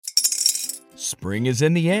Spring is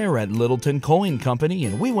in the air at Littleton Coin Company,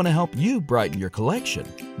 and we want to help you brighten your collection.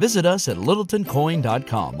 Visit us at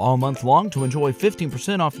littletoncoin.com all month long to enjoy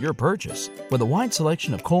 15% off your purchase. With a wide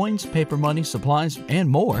selection of coins, paper money, supplies, and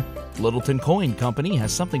more, Littleton Coin Company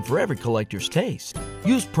has something for every collector's taste.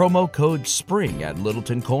 Use promo code SPRING at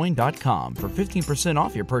littletoncoin.com for 15%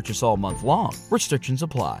 off your purchase all month long. Restrictions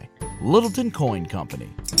apply. Littleton Coin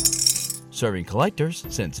Company. Serving collectors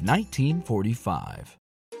since 1945.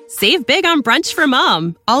 Save big on brunch for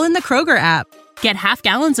mom, all in the Kroger app. Get half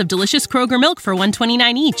gallons of delicious Kroger milk for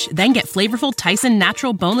 $1.29 each. Then get flavorful Tyson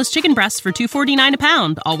natural boneless chicken breasts for $2.49 a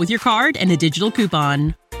pound, all with your card and a digital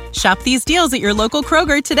coupon. Shop these deals at your local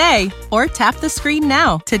Kroger today, or tap the screen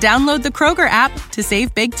now to download the Kroger app to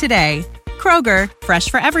save big today. Kroger, fresh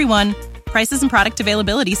for everyone. Prices and product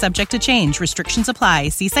availability subject to change. Restrictions apply.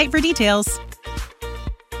 See site for details.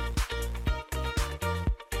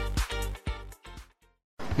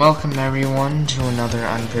 Welcome everyone to another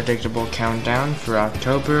unpredictable countdown for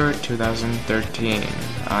October 2013.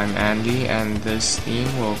 I'm Andy, and this theme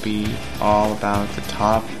will be all about the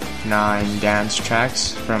top 9 dance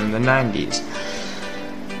tracks from the 90s.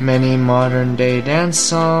 Many modern day dance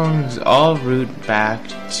songs all root back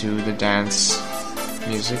to the dance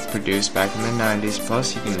music produced back in the 90s,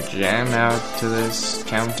 plus you can jam out to this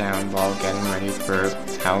countdown while getting ready for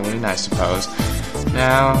Halloween, I suppose.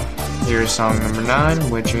 Now, here's song number 9,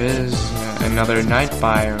 which is Another Night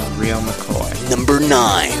by Real McCoy. Number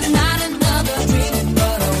 9.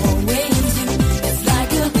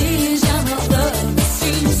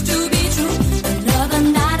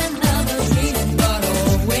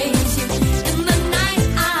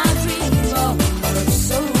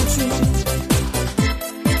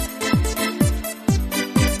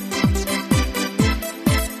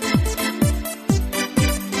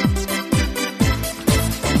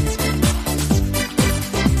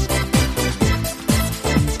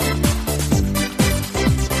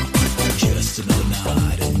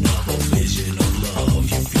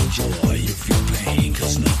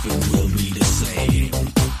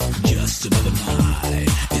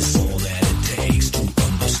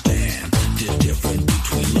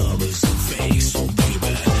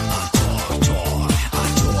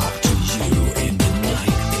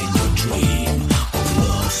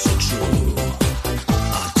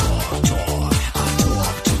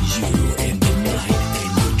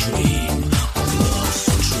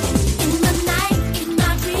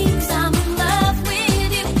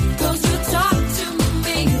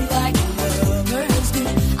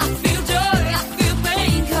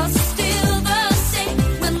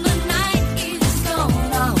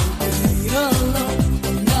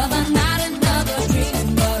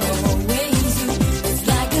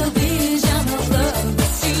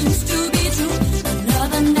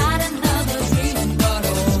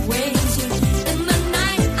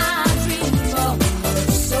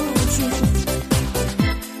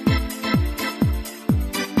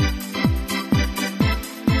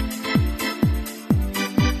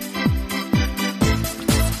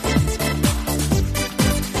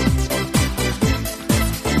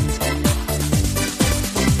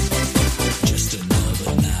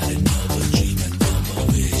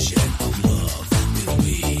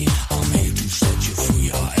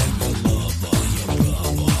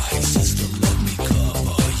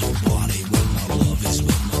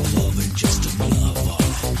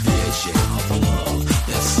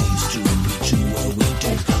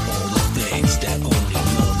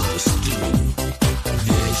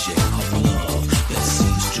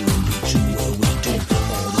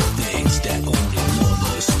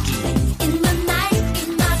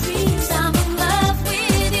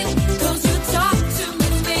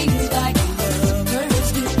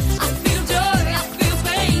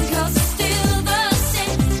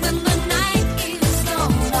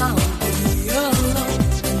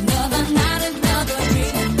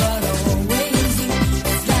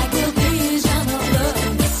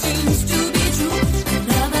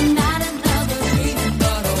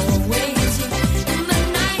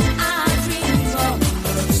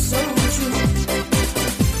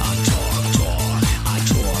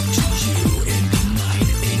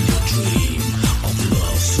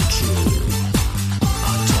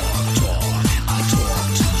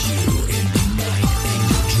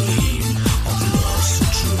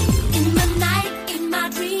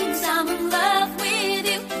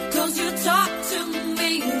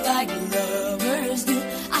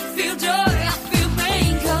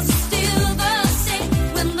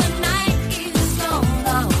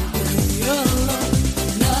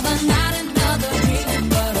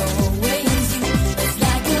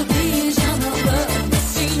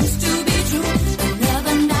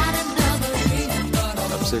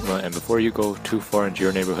 Sigma, and before you go too far into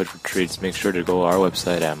your neighborhood for treats, make sure to go to our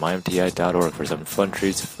website at mymti.org for some fun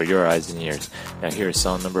treats for your eyes and ears. Now here is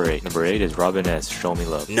song number 8. Number 8 is Robin S. Show Me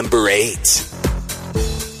Love. Number 8.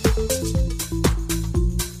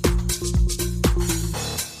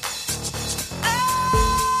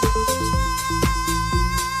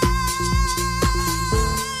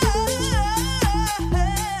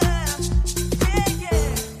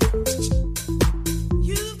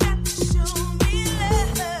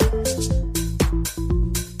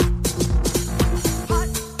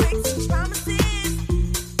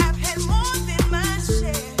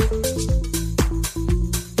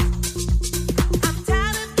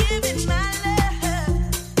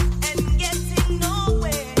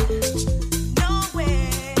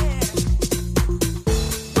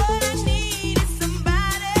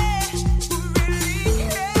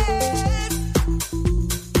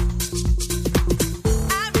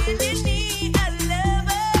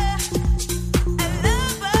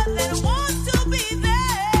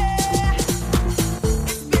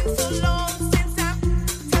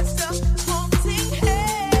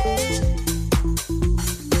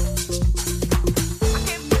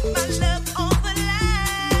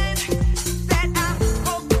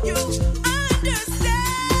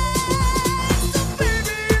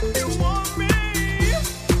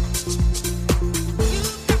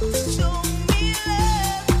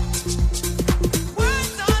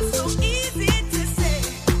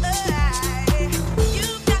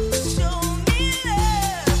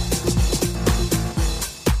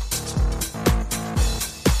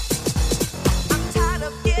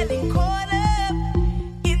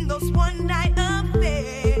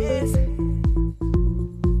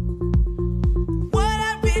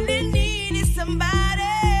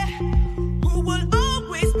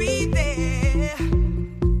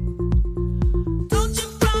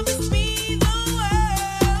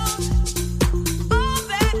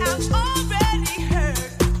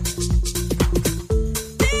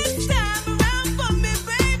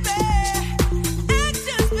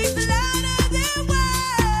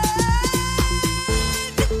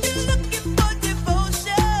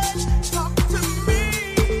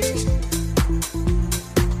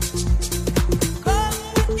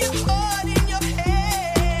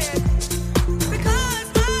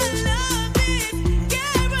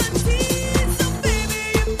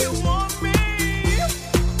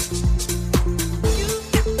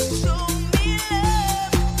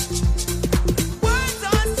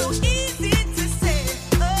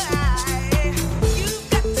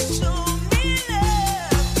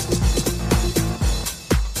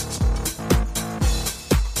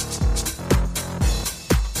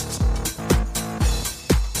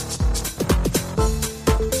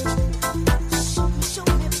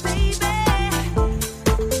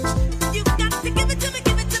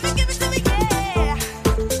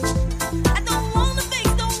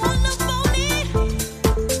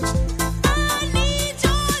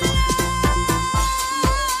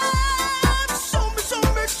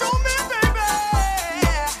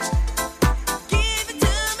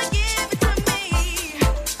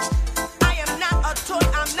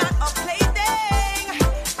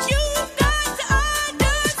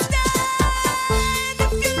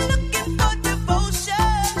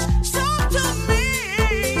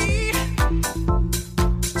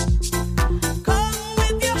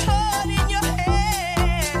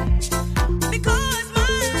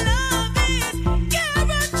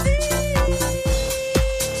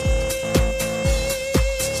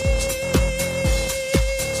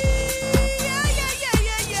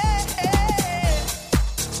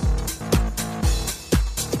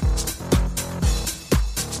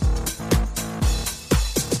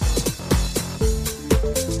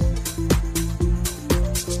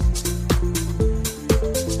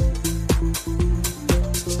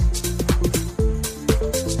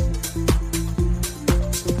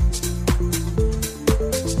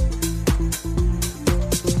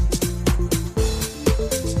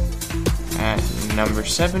 Number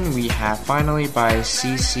 7, we have Finally by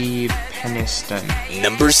CeCe Peniston.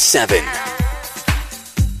 Number 7.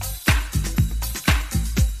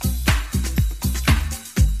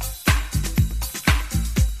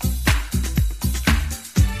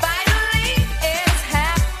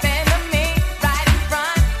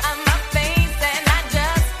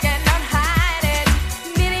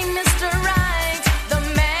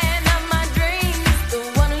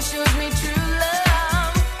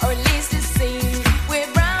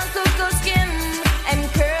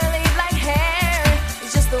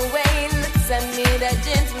 Just the way it looks.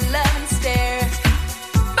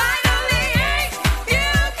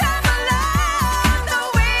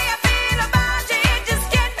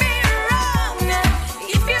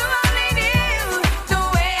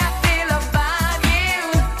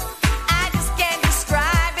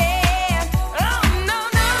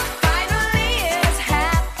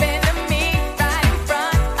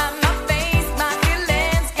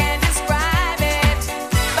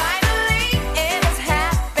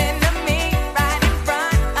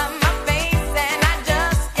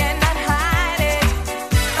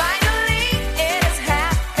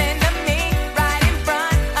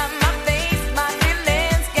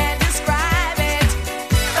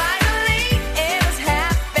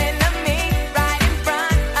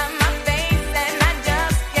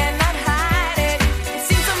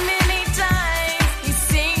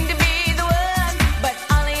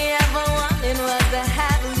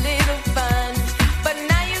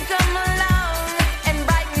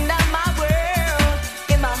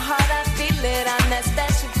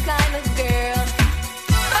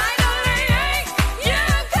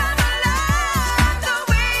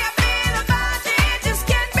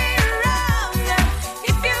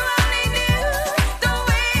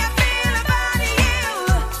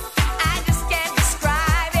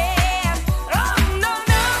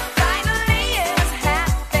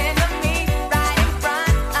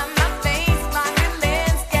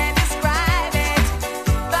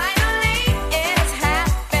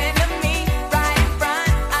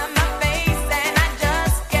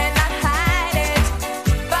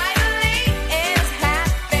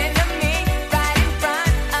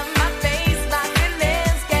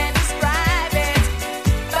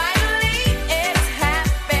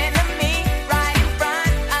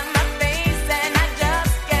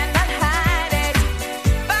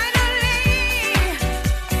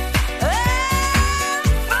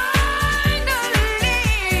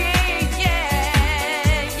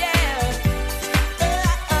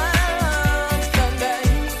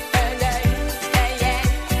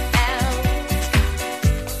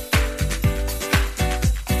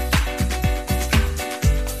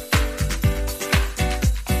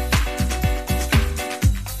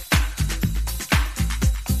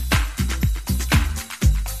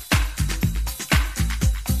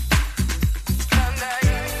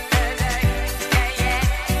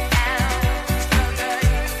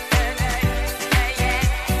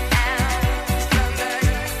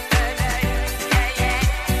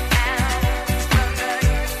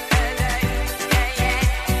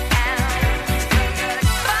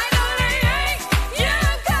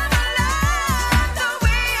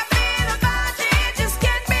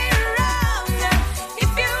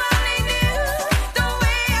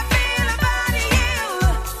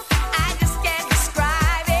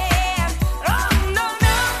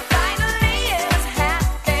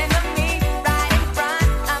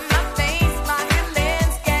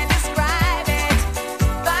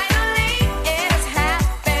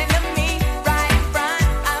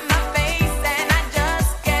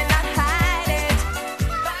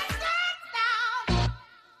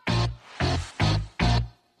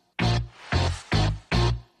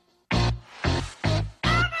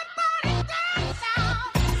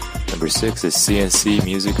 Number 6 is CNC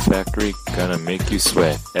Music Factory, Gonna Make You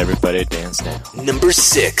Sweat. Everybody dance now. Number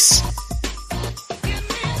 6.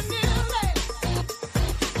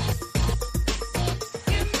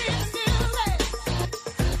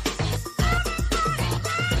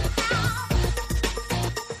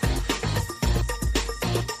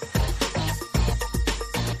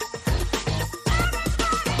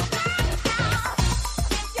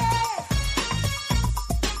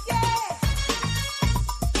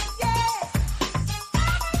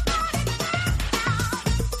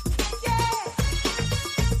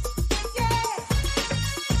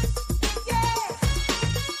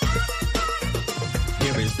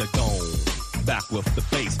 With the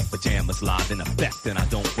bass, pajamas live in effect, and I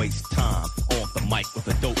don't waste time on the mic with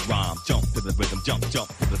a dope rhyme. Jump to the rhythm, jump to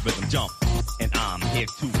the rhythm, jump. And I'm here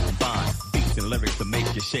to combine beats and lyrics to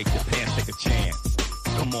make you shake your pants, take a chance.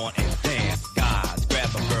 Come on and dance, guys. Grab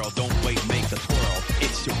a girl, don't wait, make a twirl.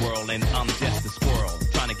 It's your world, and I'm just a squirrel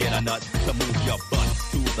trying to get a nut to move your butt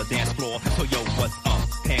to the dance floor. So yo, what's up?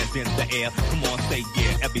 Hands in the air, come on, say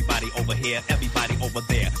yeah. Everybody over here, everybody over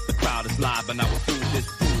there. The crowd is live, and I will do this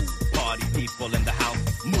too. Party people in the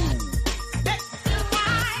house, move. Let's do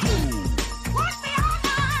right. Move. Push me all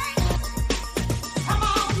night. Come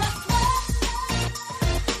on, let's sweat,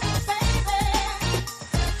 baby.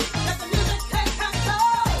 Let the music take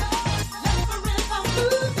control. Let the rhythm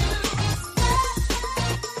move you.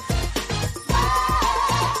 Sweat,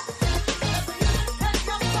 let the music take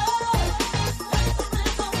control. Let the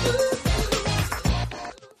rhythm move you.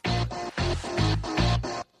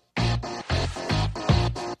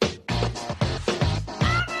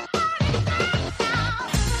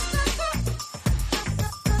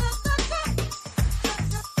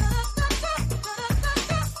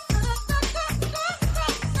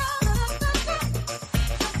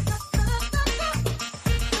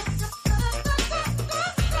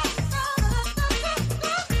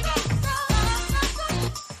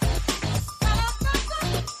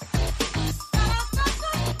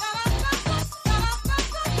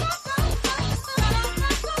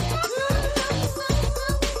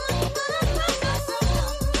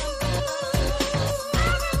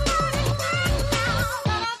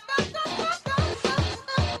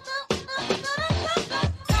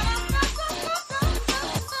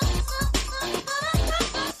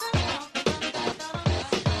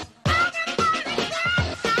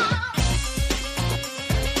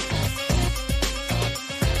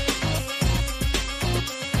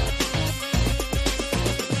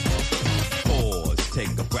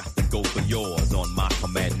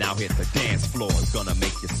 Now hit the dance floor, it's gonna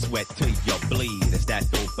make you sweat till you bleed. Is that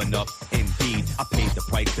open up? Indeed, I paid the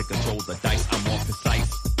price to control the dice. I'm more precise,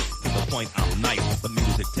 to the point I'm nice. The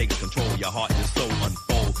music takes control, your heart and soul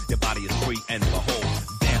unfold. Your body is free and behold.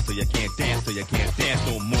 Dance so you can't dance, so you can't dance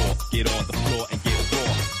no more. Get on the floor and get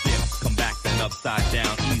raw. Dip, come back then upside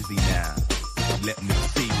down, easy now. Let me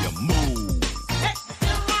see you move.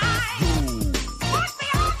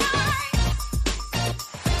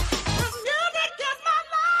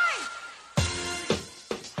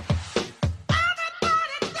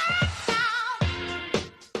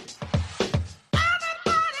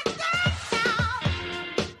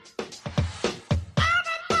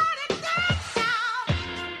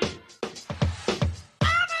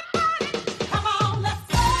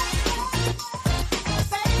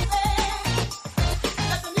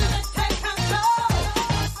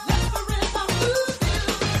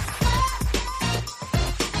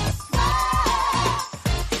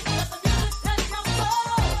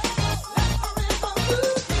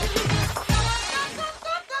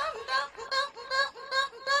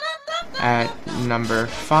 At number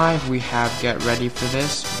 5, we have Get Ready for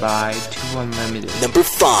This by 2 Unlimited. Number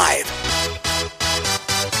 5.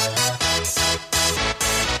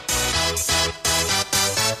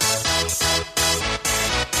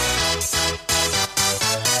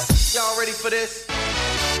 Y'all ready for this?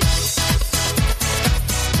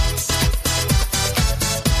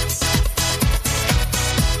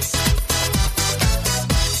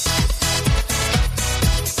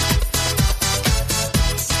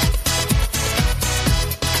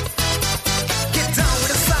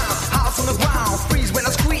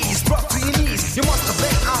 You must have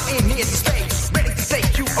been out in here to stay, ready to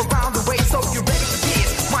take you around the way. So you're ready for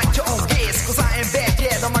this, mind your own biz, cause I am back,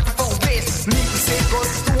 yeah, the microphone biz. Need to say, cause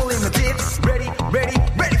it's all in the dip. Ready,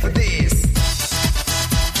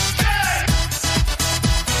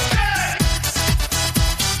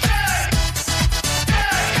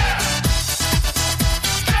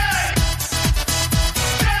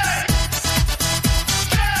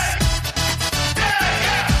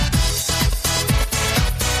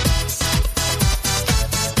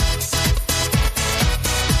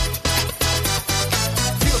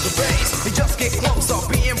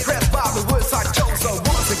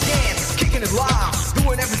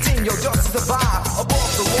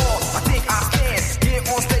 the wall. I think I stand here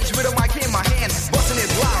on stage with a mic in my hand, busting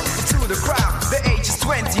it loud into the crowd. The age is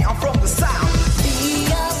 20, I'm from the south. Be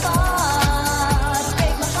a boss,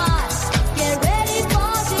 break my heart. Get ready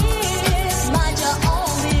for this. Mind your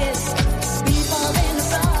own biz. People in the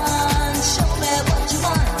front, show me what you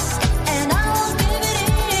want, and I will give it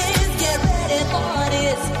is. Get ready for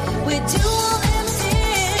this. We're too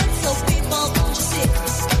limited, so people won't you sit.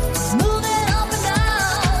 Moving up and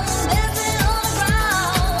down, dancing on the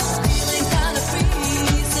ground, feeling kind of free.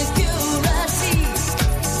 Security,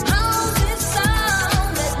 how's this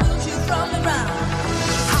sound that moves you from the ground?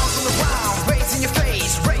 House on the ground, raising your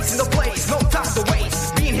face, raising the place, no time to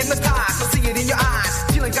waste. Being hypnotized, I see it in your eyes.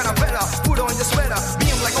 Feeling kinda better, put on your sweater.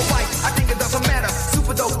 Being black or white, I think it doesn't matter.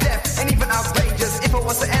 Super dope, deaf, and even outrageous. If I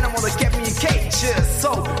was the animal that kept me in cages.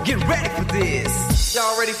 So, get ready for this.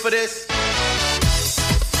 Y'all ready for this?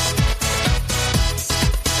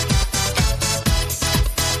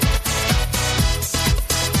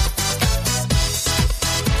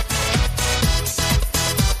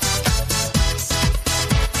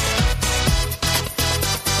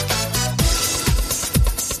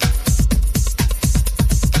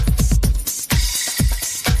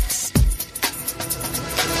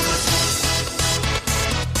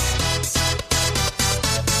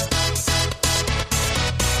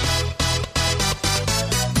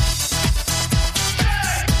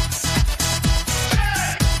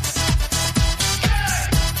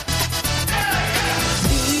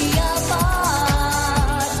 Be a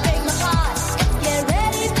boss, break my heart. Get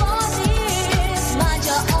ready for this. Mind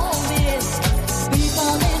your own biz.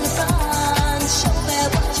 People in the front, show me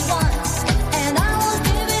what you want, and I will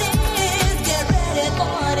give it is. Get ready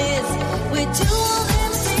for this. We're too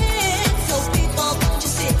limited, so people won't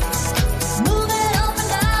you sit. Moving up and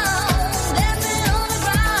down, dancing on the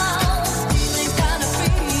ground, feeling kind of free.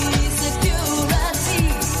 Security,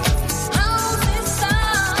 how's this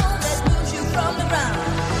sound that moves you from the ground?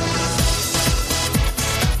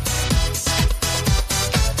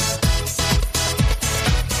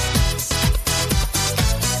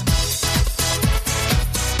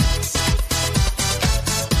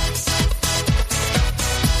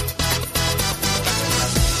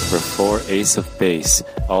 Number 4, Ace of Base,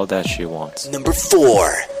 All That She Wants. Number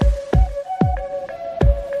 4.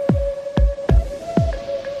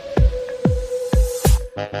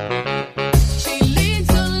 She leads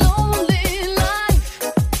a lonely life.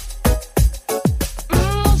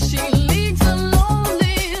 She leads a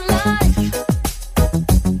lonely life.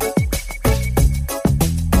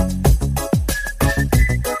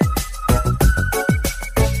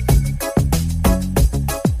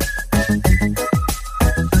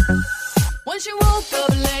 When she woke up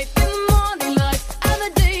late in the morning light, and the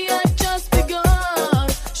day had just begun,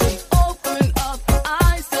 she opened up her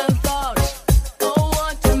eyes and thought, oh,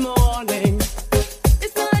 what a morning.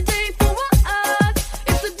 It's not a day for what?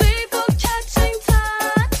 It's a day for catching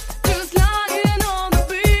time. Just lying on the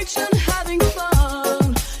beach and having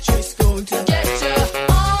fun. She's going to get you.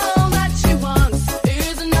 All that she wants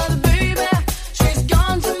is another baby. She's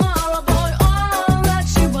gone tomorrow, boy. All that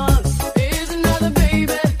she wants is another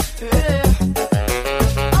baby. Yeah.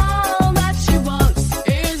 All that she wants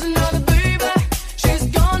is another baby. She's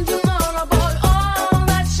gone tomorrow, boy. All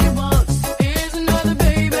that she wants is another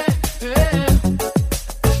baby. Yeah.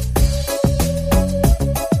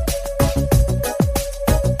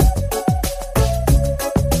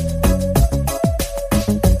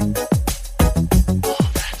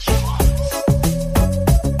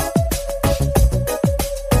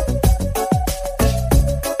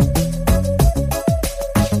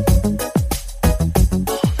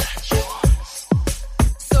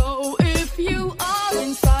 So if you are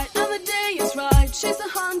inside and the day is right, she's a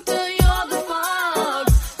hunter, you're the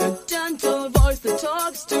fox. A gentle voice that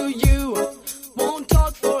talks to you won't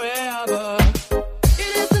talk forever.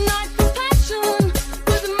 It is a night for passion,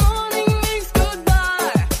 but the morning means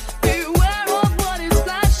goodbye. Beware of what is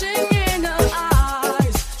flashing in her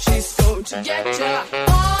eyes. She's going to get ya.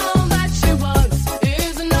 All that she wants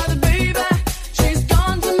is another baby. She's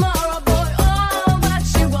gone tomorrow, boy. All that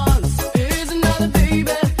she wants is another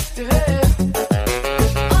baby. Yeah.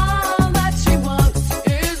 All that she wants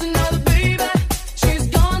is another baby. She's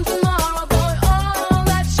gone tomorrow, boy. All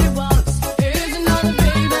that she wants is another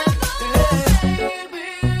baby.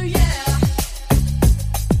 Yeah. Yeah.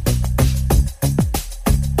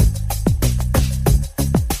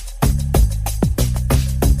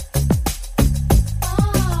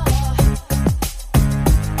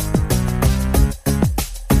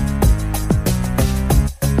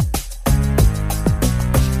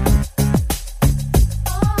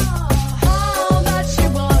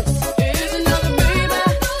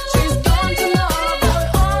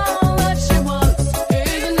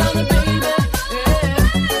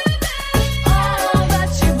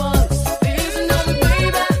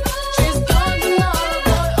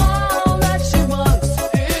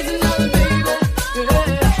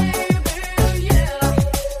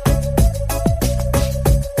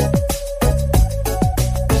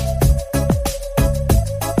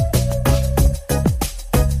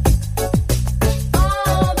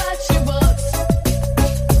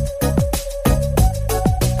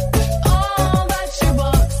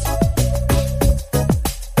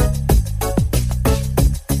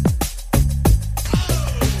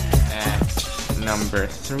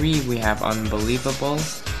 3, we have Unbelievable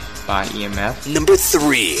by EMF. Number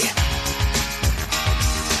 3.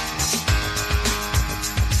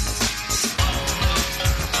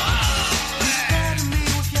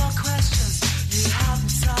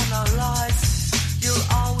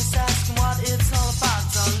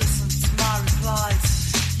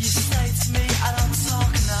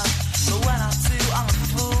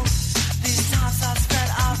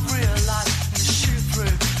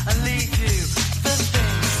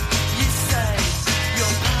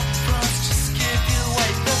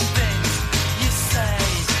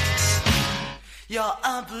 You're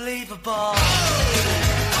unbelievable.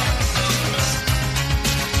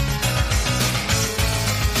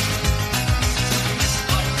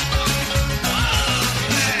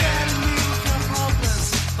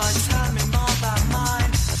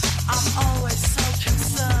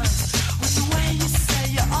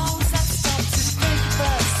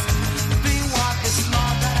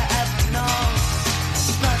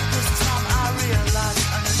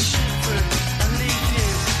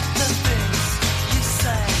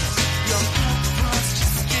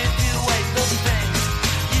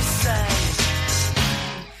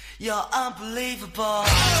 You're unbelievable.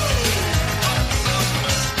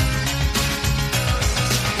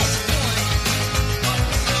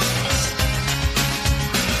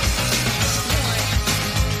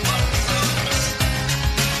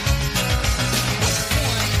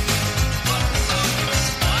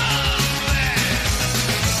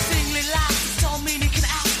 Singly laughs don't mean you can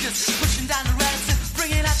ask us. Pushing down the relative,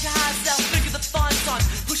 bringing out your high self. Think of the fine son.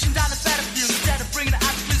 Pushing down the better view instead of bringing the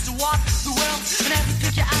attributes to walk the world and every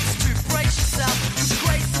pick your attitude. Brace yourself. It's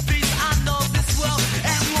grace to be. I know this world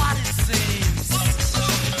and what it seems.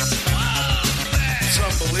 It's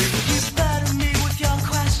unbelievable. You better me with your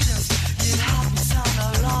questions. You haven't tell no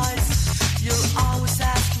lies. You'll always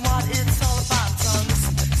ask what it's all about. Don't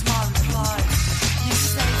listen to my replies. You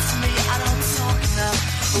say to me I don't talk enough,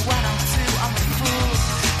 but when I do I'm a fool.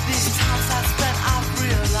 These times I've spent I've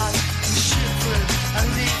realized you shoot through and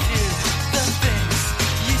leave you. The things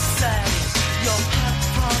you say, your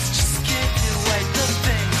purpose just give you away. The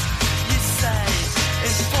things you say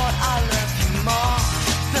is what I love you more.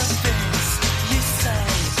 The things you say,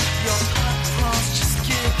 your purpose just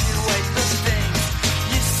give you away. The things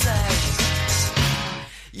you say,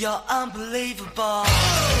 you're unbelievable.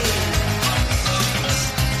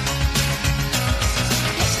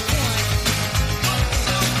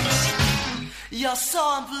 You're so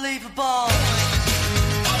unbelievable.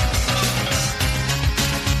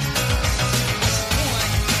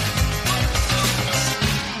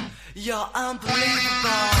 You're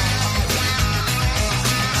unbelievable.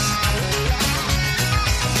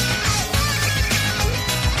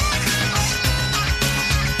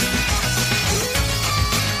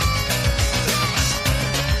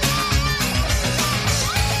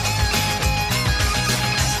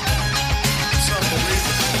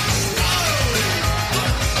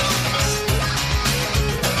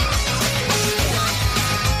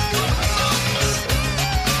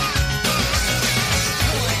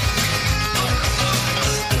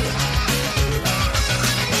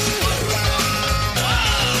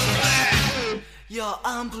 You're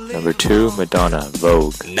unbelievable. Number 2, Madonna,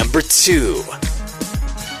 Vogue. Number 2.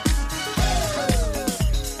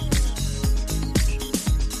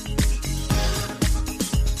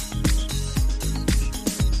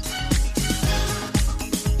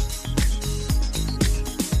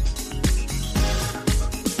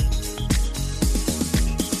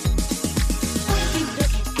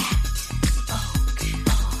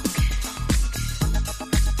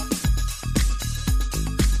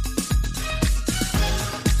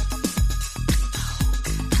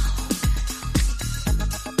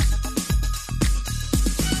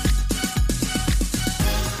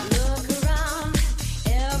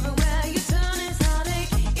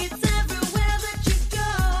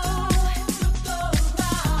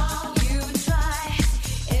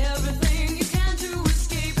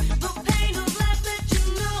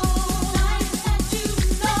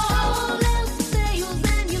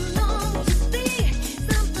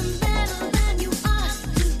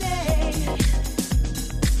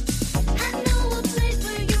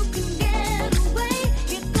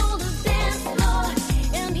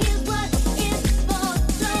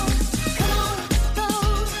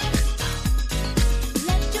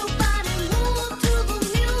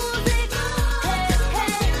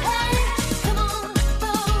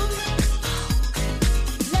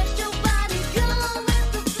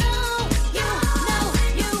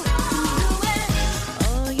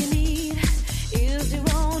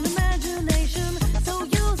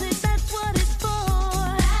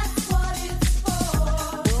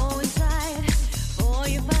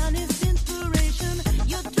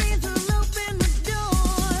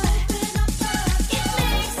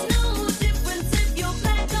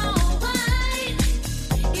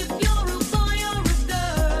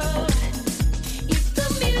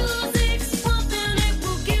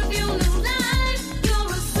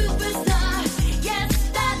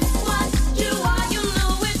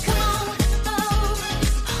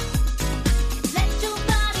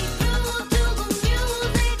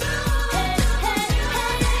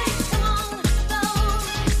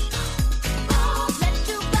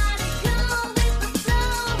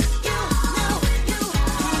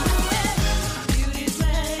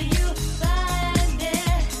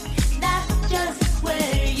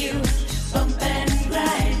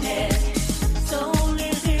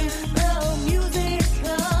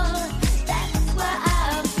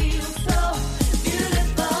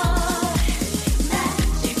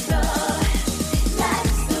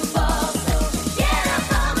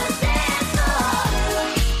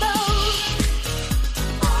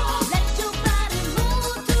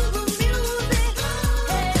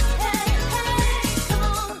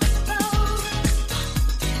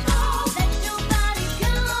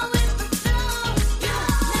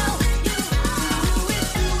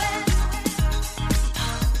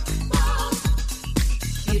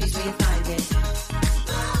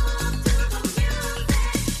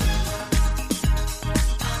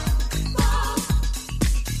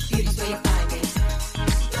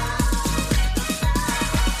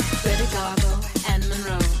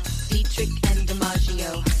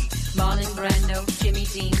 Brando, Jimmy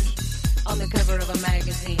Dean, on the cover of a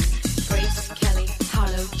magazine. Grace Kelly,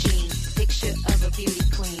 Harlow Jean, picture of a beauty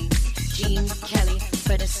queen. Jean Kelly,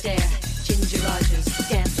 Fred Astaire, Ginger Rogers,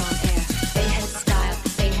 dance on air. They had style,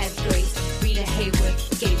 they had grace. Rita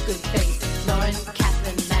Hayworth gave good face. Lauren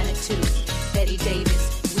Kaplan, Manitou, Betty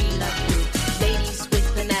Davis, we love you. Ladies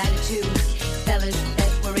with an attitude, fellas that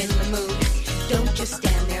were in the mood. Don't just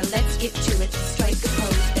stand there, let's get to it. Strike a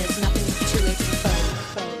pose, there's nothing to it.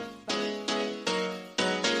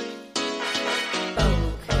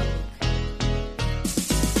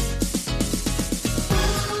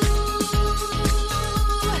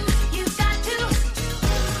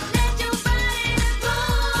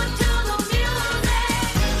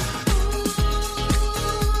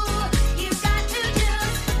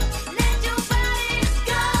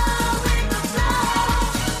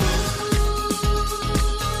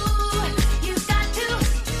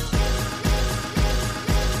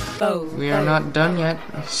 We are not done yet,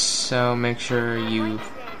 so make sure you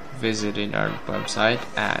visited our website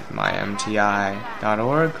at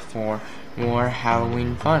mymti.org for more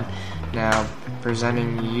Halloween fun. Now,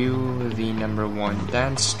 presenting you the number one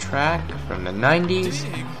dance track from the 90s,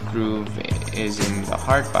 Groove is in the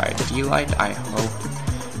Heart by Delight. I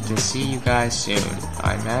hope to see you guys soon.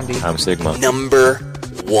 I'm Andy. I'm Sigma. Number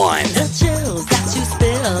 1. The chills that you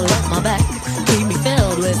spill up my back keep me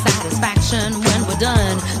filled with satisfaction when we're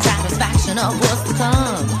done. Satisfaction of what's to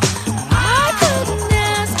come. I couldn't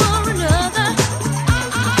ask for another.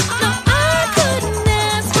 No, I couldn't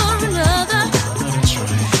ask for another.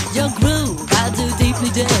 Your groove, I do deeply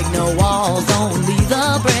dig. No walls, only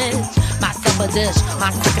the bridge. My supper dish,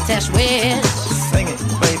 my crocketesh wish. Sing it,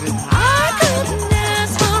 baby. I couldn't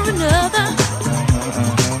ask for another.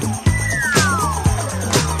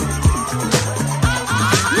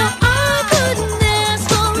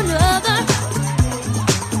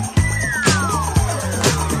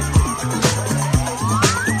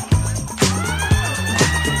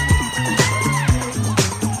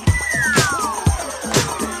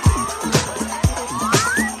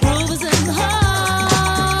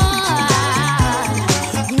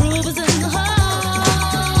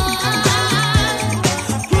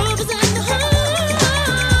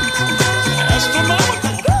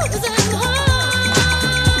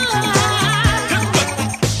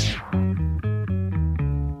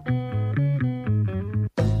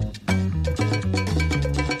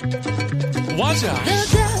 Watch out. The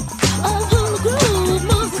depth of who the groove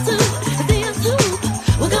moves us to. The end hoop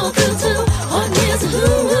we're going through to. Heart nears a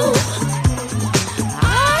hoo-hoo. I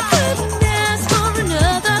couldn't ask for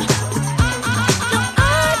another. No,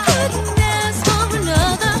 I couldn't ask for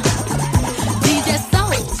another. DJ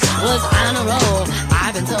Soul was on a roll.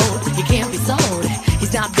 I've been told he can't be sold.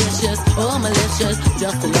 He's not vicious or malicious,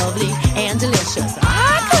 just lovely and delicious.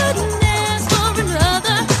 I couldn't ask for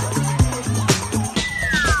another.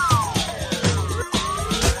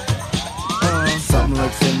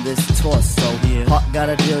 Looks in this torso. Heart got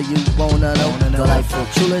a deal you wanna know. Delightful,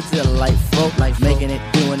 truly delightful. Making it,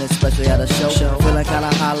 doing it, especially at a show. Feeling kinda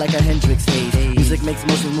high like a Hendrix haze. Music makes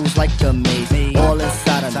motion moves like a maze. All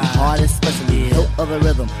inside of me, heart especially. Hilt of the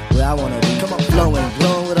rhythm, where I wanna be. Come on,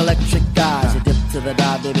 glowing with electric eyes. You dip to the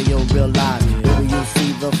dive, baby, you'll realize. Baby, you'll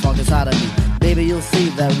see the funk inside of me. Baby, you'll see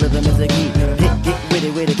that rhythm is the key.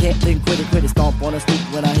 Get witty, can't think quitty. Stomp on the stoop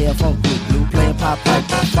when I hear funk blue. Playing pop pipe,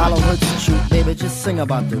 follow her to shoot. Baby, just sing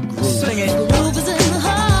about the groove. Sing it. The groove is in the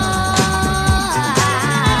heart.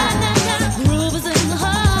 The groove is in the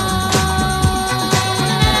heart.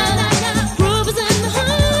 Groove is in the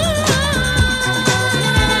heart.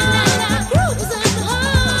 Groove is in the heart.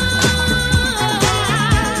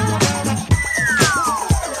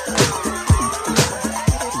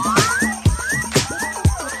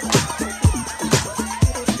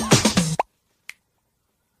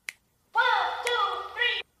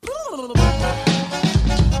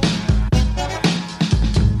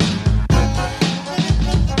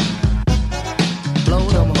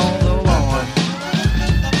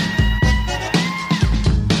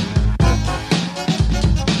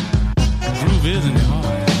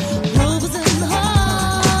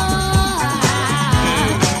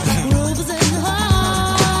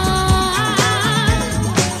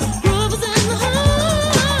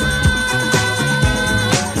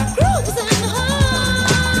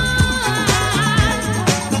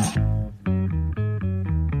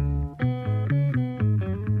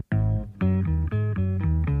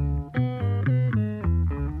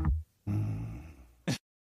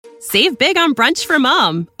 Save big on brunch for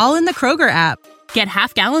mom, all in the Kroger app. Get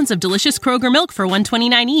half gallons of delicious Kroger milk for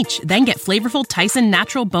 $1.29 each. Then get flavorful Tyson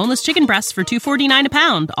natural boneless chicken breasts for $2.49 a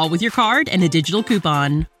pound, all with your card and a digital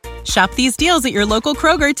coupon. Shop these deals at your local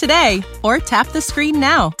Kroger today, or tap the screen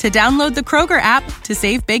now to download the Kroger app to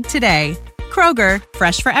save big today. Kroger,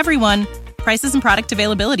 fresh for everyone. Prices and product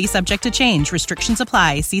availability subject to change. Restrictions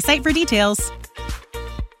apply. See site for details.